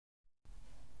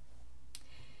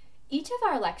Each of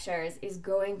our lectures is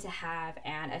going to have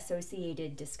an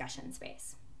associated discussion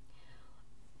space.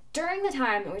 During the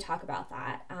time that we talk about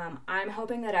that, I'm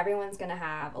hoping that everyone's going to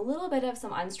have a little bit of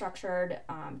some unstructured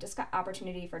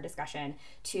opportunity for discussion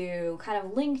to kind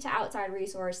of link to outside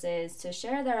resources, to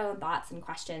share their own thoughts and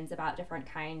questions about different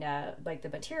kind of like the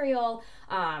material,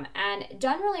 and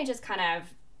generally just kind of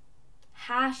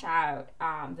hash out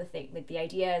the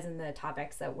ideas and the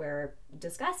topics that we're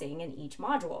discussing in each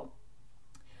module.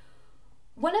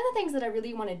 One of the things that I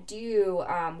really want to do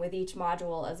with each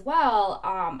module as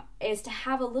well is to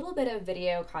have a little bit of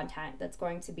video content that's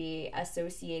going to be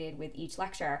associated with each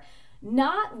lecture.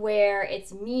 Not where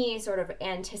it's me sort of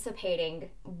anticipating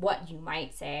what you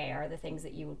might say or the things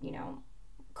that you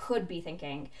could be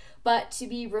thinking, but to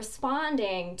be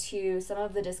responding to some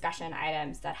of the discussion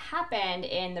items that happened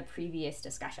in the previous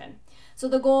discussion. So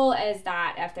the goal is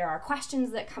that if there are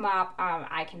questions that come up,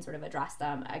 I can sort of address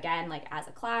them again, like as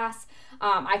a class.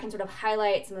 I can sort of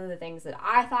highlight some of the things that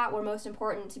I thought were most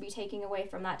important to be taking away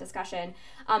from that discussion.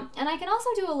 And I can also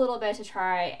do a little bit to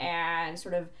try and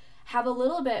sort of have a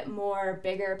little bit more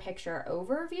bigger picture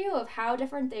overview of how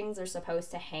different things are supposed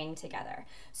to hang together.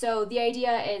 So the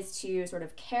idea is to sort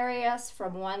of carry us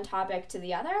from one topic to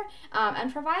the other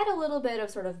and provide a little bit of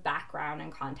sort of background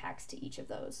and context to each of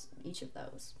those.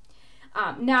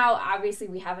 Now, obviously,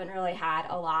 we haven't really had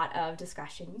a lot of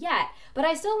discussion yet, but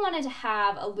I still wanted to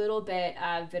have a little bit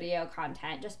of video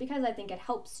content just because I think it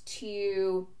helps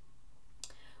to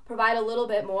provide a little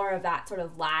bit more of that sort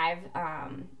of live,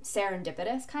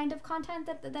 serendipitous kind of content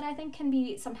that I think can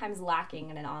be sometimes lacking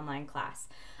in an online class.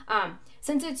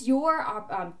 Since it's your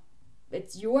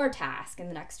task in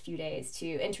the next few days to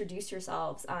introduce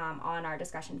yourselves on our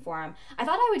discussion forum, I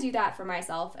thought I would do that for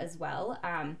myself as well.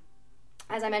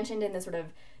 As I mentioned in the sort of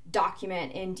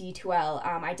document in D2L,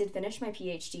 I did finish my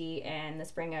PhD in the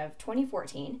spring of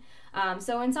 2014.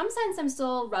 So in some sense, I'm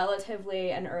still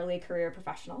relatively an early career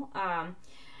professional.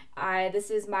 This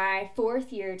is my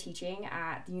 4th year teaching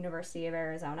at the University of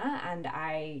Arizona, and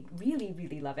I really,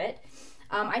 really love it.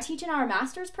 I teach in our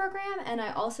master's program, and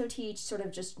I also teach sort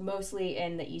of just mostly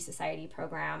in the eSociety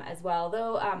program as well,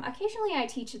 though occasionally I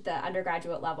teach at the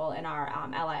undergraduate level in our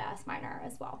LIS minor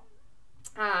as well.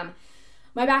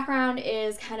 My background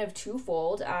is kind of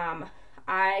twofold.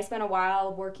 I spent a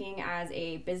while working as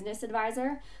a business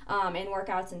advisor in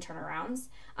workouts and turnarounds.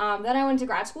 Then I went to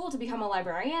grad school to become a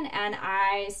librarian, and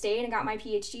I stayed and got my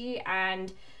PhD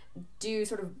and do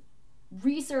sort of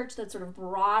research that's sort of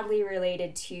broadly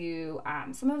related to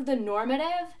some of the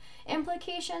normative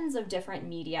implications of different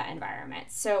media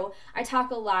environments. So I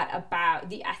talk a lot about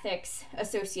the ethics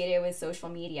associated with social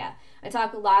media. I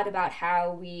talk a lot about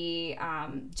how we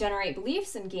generate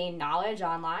beliefs and gain knowledge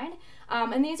online.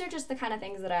 And these are just the kind of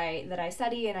things that I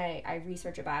study and I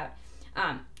research about.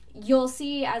 You'll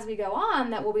see as we go on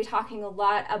that we'll be talking a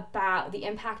lot about the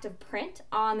impact of print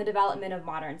on the development of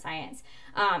modern science.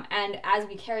 And as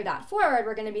we carry that forward,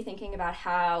 we're going to be thinking about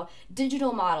how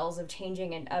digital models of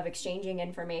exchanging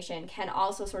information can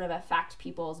also sort of affect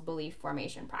people's belief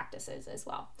formation practices as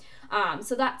well.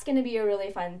 So that's going to be a really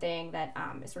fun thing that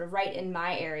is sort of right in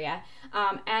my area.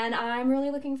 And I'm really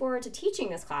looking forward to teaching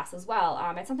this class as well.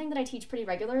 It's something that I teach pretty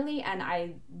regularly, and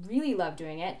I really love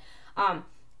doing it.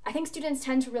 I think students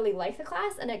tend to really like the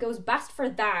class, and it goes best for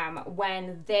them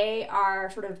when they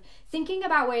are sort of thinking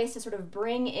about ways to sort of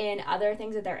bring in other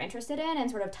things that they're interested in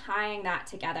and sort of tying that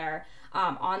together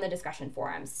on the discussion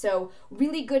forums. So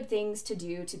really good things to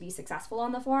do to be successful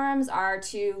on the forums are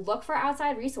to look for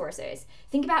outside resources.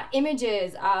 Think about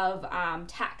images of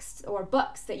texts or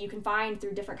books that you can find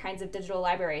through different kinds of digital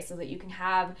libraries so that you can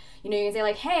have, you can say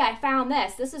like, hey, I found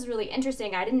this. This is really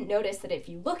interesting. I didn't notice that if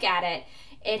you look at it,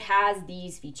 it has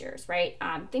these features, right?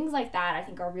 Things like that I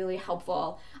think are really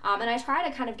helpful. And I try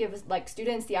to kind of give like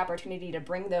students the opportunity to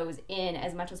bring those in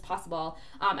as much as possible.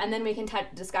 And then we can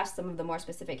discuss some of the more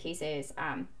specific cases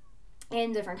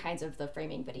in different kinds of the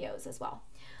framing videos as well.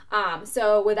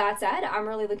 So with that said, I'm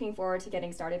really looking forward to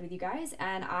getting started with you guys,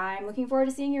 and I'm looking forward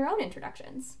to seeing your own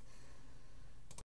introductions.